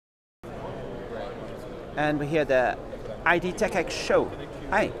and we're here at the IDTechEx show.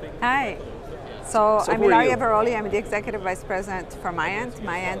 Hi. Hi. So I'm Ilaria you? Veroli. I'm the Executive Vice President for myant.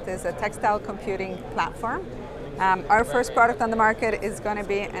 myant is a textile computing platform. Our first product on the market is going to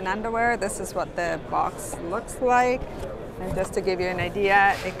be an underwear. This is what the box looks like. And just to give you an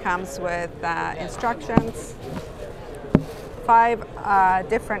idea, it comes with instructions, 5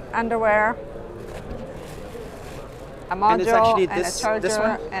 different underwear, a module, and a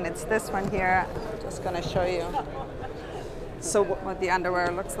charger, and it's this one here. I'm just going to show you what the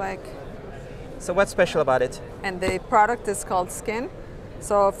underwear looks like. So what's special about it? And the product is called Skin.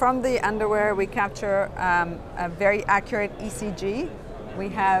 So from the underwear, we capture a very accurate ECG. We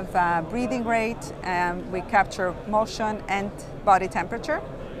have breathing rate, and we capture motion and body temperature.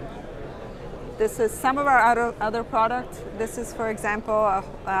 This is some of our other products. This is, for example,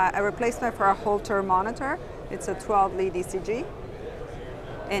 a replacement for a Holter monitor. It's a 12-lead ECG,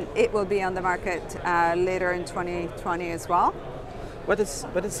 and it will be on the market later in 2020 as well. What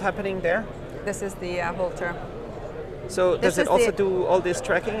is happening there? This is the Holter. So does it also do all this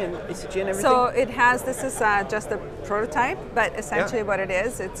tracking and ECG and everything? So it has, this is just a prototype, but essentially what it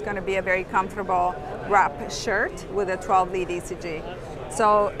is, it's going to be a very comfortable wrap shirt with a 12-lead ECG.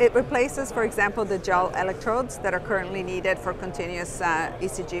 So it replaces, for example, the gel electrodes that are currently needed for continuous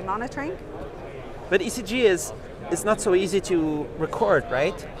ECG monitoring. But ECG is not so easy to record,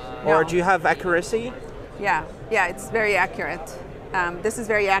 right? No. Or do you have accuracy? Yeah, it's very accurate. This is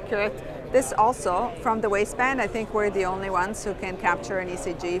very accurate. This also, from the waistband, I think we're the only ones who can capture an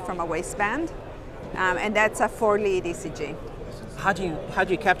ECG from a waistband, and that's a 4-lead ECG. How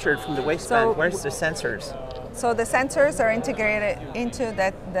do you capture it from the waistband? So, where's the sensors? So the sensors are integrated into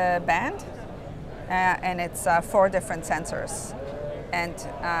the band, and it's 4 different sensors. And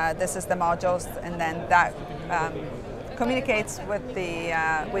this is the modules, and then that communicates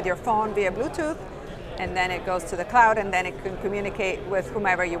with your phone via Bluetooth. And then it goes to the cloud, and then it can communicate with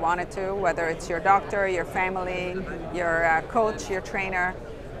whomever you want it to, whether it's your doctor, your family, your coach, your trainer.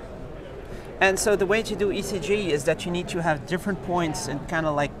 And so the way to do ECG is that you need to have different points and kind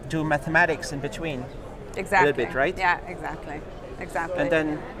of like do mathematics in between. Exactly. A little bit, right? Yeah, exactly. And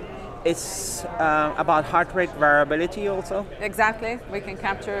then it's about heart rate variability also? Exactly. We can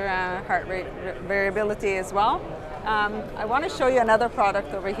capture heart rate variability as well. I want to show you another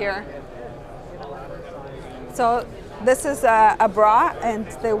product over here. So this is a bra, and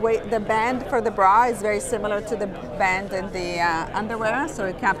the band for the bra is very similar to the band in the underwear, so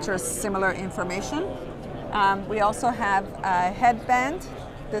it captures similar information. We also have a headband.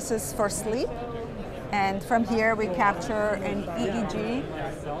 This is for sleep, and from here we capture an EEG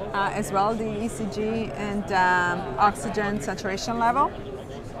as well, the ECG and oxygen saturation level.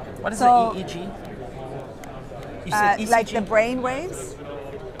 What is the EEG? You said ECG? Like the brain waves.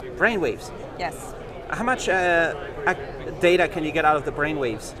 Brain waves? Yes. How much data can you get out of the brain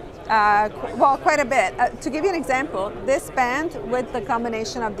waves? Well, quite a bit. To give you an example, this band with the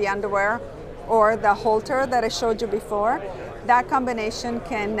combination of the underwear or the Holter that I showed you before, that combination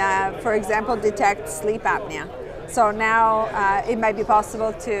can, for example, detect sleep apnea. So now it might be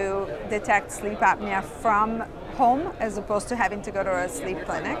possible to detect sleep apnea from home as opposed to having to go to a sleep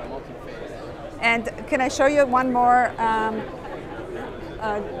clinic. And can I show you one more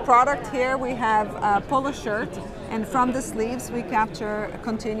product here? We have a polo shirt, and from the sleeves we capture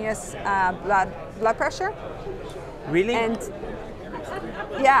continuous blood pressure. Really? And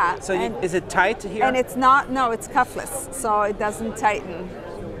yeah. So is it tight here? And it's not. No, it's cuffless, so it doesn't tighten.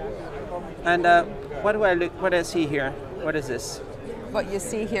 And what do I see here? What is this? What you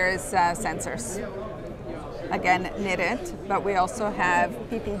see here is sensors. Again, knitted, but we also have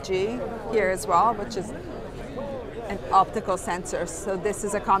PPG here as well, which is an optical sensor. So this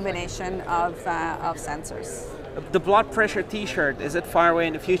is a combination of sensors. The blood pressure T-shirt, is it far away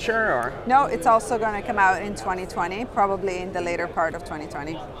in the future, or? No, it's also going to come out in 2020, probably in the later part of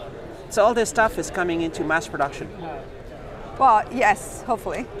 2020. So all this stuff is coming into mass production? Well, yes,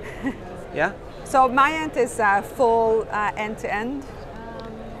 hopefully. Yeah? So myant is full end-to-end.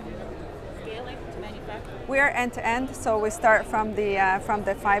 Scaling to manufacture? We're end-to-end, so we start from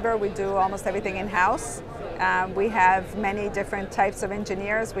the fiber. We do almost everything in-house. We have many different types of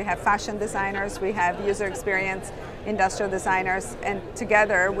engineers. We have fashion designers, we have user experience, industrial designers, and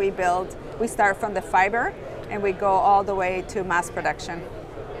together we start from the fiber and we go all the way to mass production.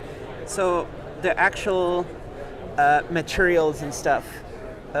 So the actual materials and stuff,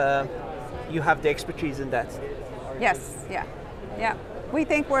 you have the expertise in that? Yes, yeah. We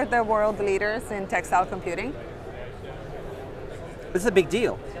think we're the world leaders in textile computing. It's a big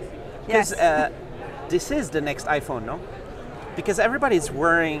deal. Yes. This is the next iPhone, no? Because everybody's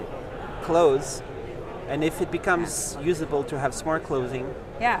wearing clothes And if it becomes usable to have smart clothing,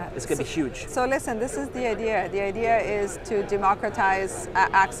 it's going to be huge. So listen, this is the idea. The idea is to democratize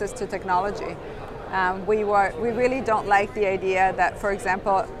access to technology. We really don't like the idea that, for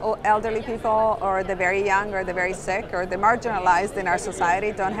example, elderly people or the very young or the very sick or the marginalized in our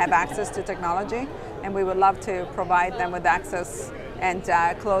society don't have access to technology, and we would love to provide them with access, and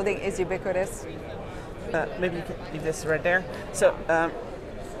clothing is ubiquitous. Maybe you can leave this right there. So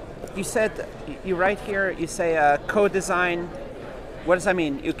you said, you write here, you say co-design. What does that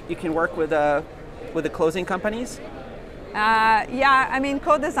mean? You can work with the clothing companies? Yeah, I mean,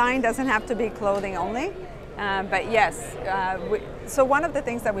 co-design doesn't have to be clothing only, but yes. So one of the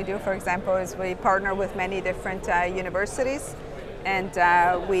things that we do, for example, is we partner with many different universities, and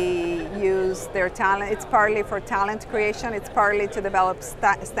we use their talent. It's partly for talent creation, it's partly to develop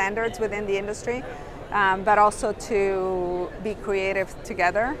standards within the industry, but also to be creative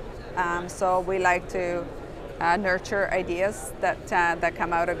together. So we like to nurture ideas that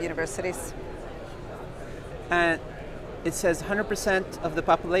come out of universities. And it says 100% of the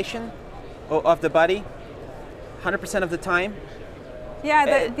population, or of the body, 100% of the time.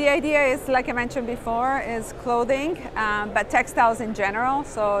 Yeah, the idea is, like I mentioned before, is clothing, but textiles in general.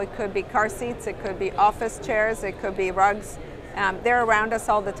 So it could be car seats, it could be office chairs, it could be rugs. They're around us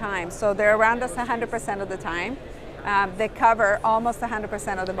all the time. So they're around us 100% of the time. They cover almost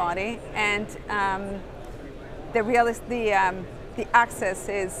 100% of the body, and the access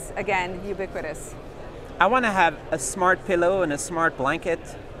is, again, ubiquitous. I want to have a smart pillow and a smart blanket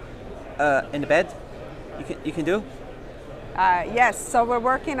in the bed. You can do? Yes, so we're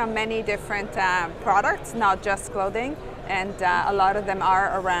working on many different products, not just clothing, and a lot of them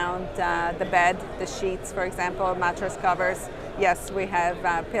are around the bed, the sheets, for example, mattress covers. Yes, we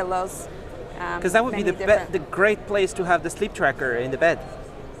have pillows. Because that would be the great place to have the sleep tracker in the bed.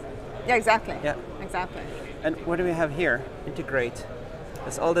 Yeah, exactly. Yeah, exactly. And what do we have here? Integrate.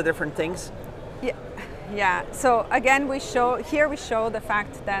 That's all the different things. Yeah. Yeah, so again, we show the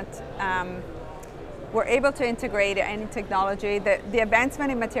fact that we're able to integrate any technology. The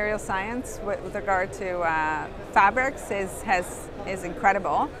advancement in material science with regard to fabrics is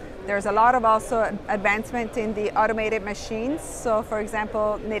incredible. There's a lot of also advancement in the automated machines. So for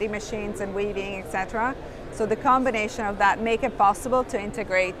example, knitting machines and weaving, etc. So the combination of that make it possible to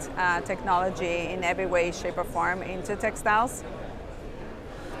integrate technology in every way, shape or form into textiles.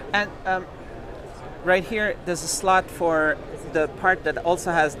 And right here, there's a slot for the part that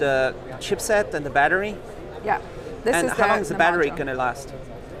also has the chipset and the battery. Yeah. And how long is the battery going to last?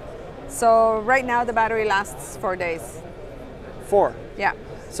 So right now the battery lasts 4 days. 4? Yeah.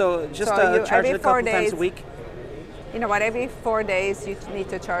 So just charge it a couple times a week? You know what, every 4 days you need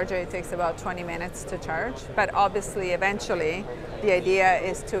to charge it. It takes about 20 minutes to charge. But obviously, eventually, the idea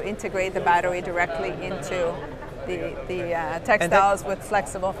is to integrate the battery directly into the textiles with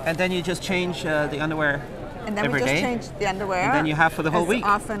flexible. And then you just change the underwear and then every we just day? change the underwear. And then you have for the whole week?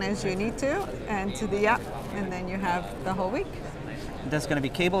 As often as you need to, and and then you have the whole week. There's going to be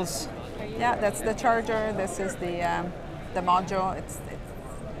cables? Yeah, that's the charger. This is the module. It's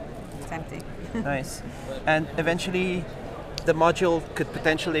empty. Nice. And eventually, the module could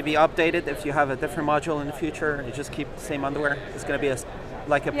potentially be updated if you have a different module in the future. You just keep the same underwear. It's going to be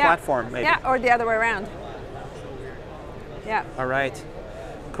like a platform, maybe. Yeah, or the other way around. Yeah. All right.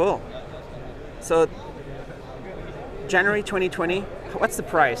 Cool. So, January 2020. What's the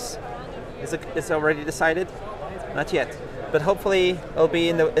price? Is it already decided? Not yet, but hopefully it'll be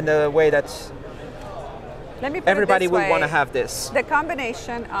in the way that everybody will want to have this. The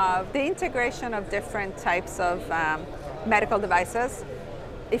combination of the integration of different types of medical devices.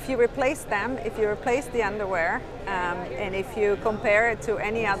 If you replace them, if you replace the underwear, and if you compare it to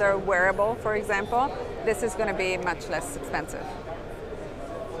any other wearable, for example, this is going to be much less expensive.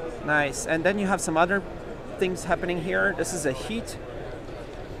 Nice. And then you have some other things happening here. This is a heat.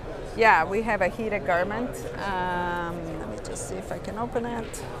 Yeah, we have a heated garment. Let me just see if I can open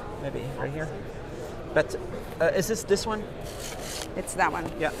it. Maybe right here. But is this one? It's that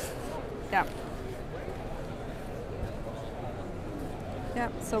one. Yeah. Yeah. Yeah,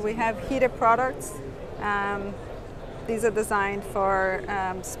 so we have heated products. These are designed for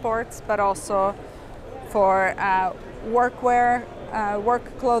sports, but also for workwear,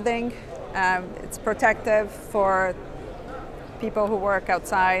 work clothing. It's protective for people who work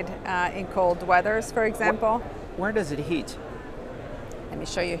outside in cold weathers, for example. Where does it heat? Let me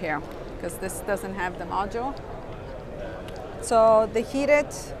show you here, because this doesn't have the module. So the heated,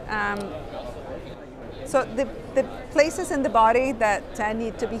 So the places in the body that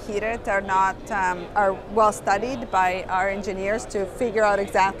need to be heated are not are well studied by our engineers to figure out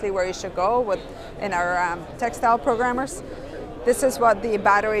exactly where you should go in our textile programmers. This is what the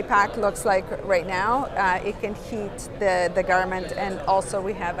battery pack looks like right now. It can heat the garment, and also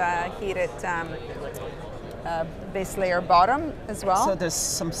we have a heated base layer bottom as well. So there's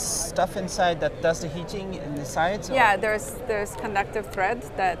some stuff inside that does the heating in the sides? Or? Yeah, there's conductive thread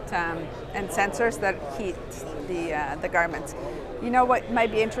that and sensors that heat the garments. You know what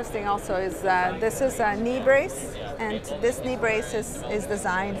might be interesting also is this is a knee brace, and this knee brace is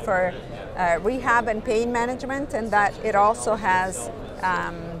designed for rehab and pain management, and that it also has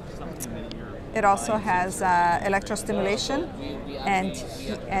electrostimulation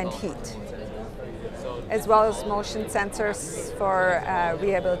and heat, as well as motion sensors for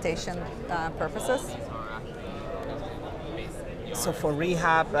rehabilitation purposes. So for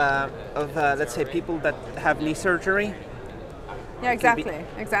rehab of, let's say, people that have knee surgery? Yeah, exactly.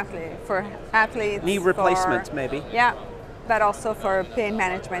 For athletes. Knee replacement, maybe? Yeah, but also for pain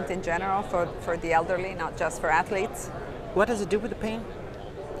management in general, for the elderly, not just for athletes. What does it do with the pain?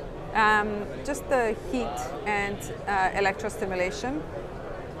 Just the heat and electrostimulation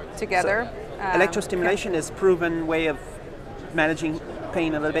together. So, electrostimulation is proven way of managing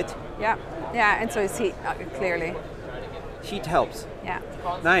pain a little bit? Yeah, and so is heat, clearly. Heat helps? Yeah.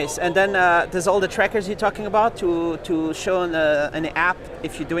 Nice. And then there's all the trackers you're talking about to show an app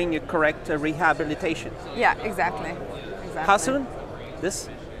if you're doing your correct rehabilitation? Yeah, exactly. How soon? This?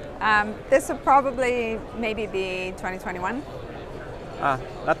 This will probably maybe be 2021.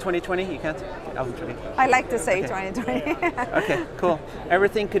 Not 2020? You can't? 2020. I like to say 2020. Okay, cool.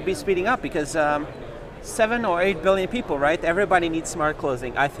 Everything could be speeding up because 7 or 8 billion people, right? Everybody needs smart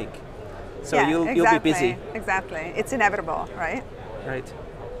clothing, I think. So yeah, you'll be busy. Exactly. It's inevitable, right? Right.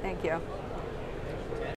 Thank you.